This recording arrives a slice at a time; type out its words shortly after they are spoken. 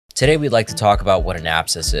Today we'd like to talk about what an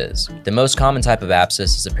abscess is. The most common type of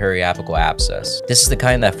abscess is a periapical abscess. This is the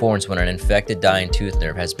kind that forms when an infected dying tooth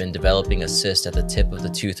nerve has been developing a cyst at the tip of the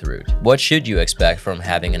tooth root. What should you expect from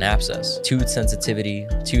having an abscess? Tooth sensitivity,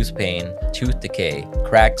 tooth pain, tooth decay,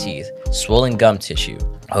 cracked teeth, swollen gum tissue.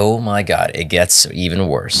 Oh my god, it gets even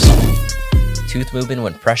worse. Tooth movement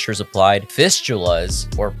when pressure is applied,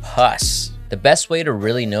 fistulas, or pus. The best way to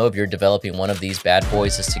really know if you're developing one of these bad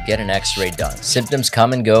boys is to get an x-ray done. Symptoms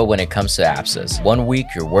come and go when it comes to abscess. 1 week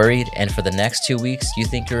you're worried, and for the next 2 weeks you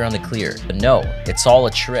think you're on the clear. But no, it's all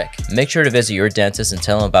a trick. Make sure to visit your dentist and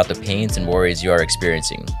tell him about the pains and worries you are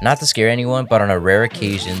experiencing. Not to scare anyone, but on a rare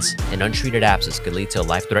occasions, an untreated abscess could lead to a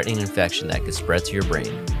life-threatening infection that could spread to your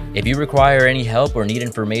brain. If you require any help or need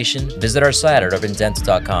information, visit our site at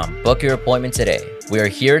urbandental.com. Book your appointment today. We are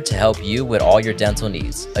here to help you with all your dental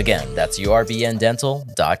needs. Again, that's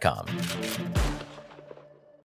urbndental.com.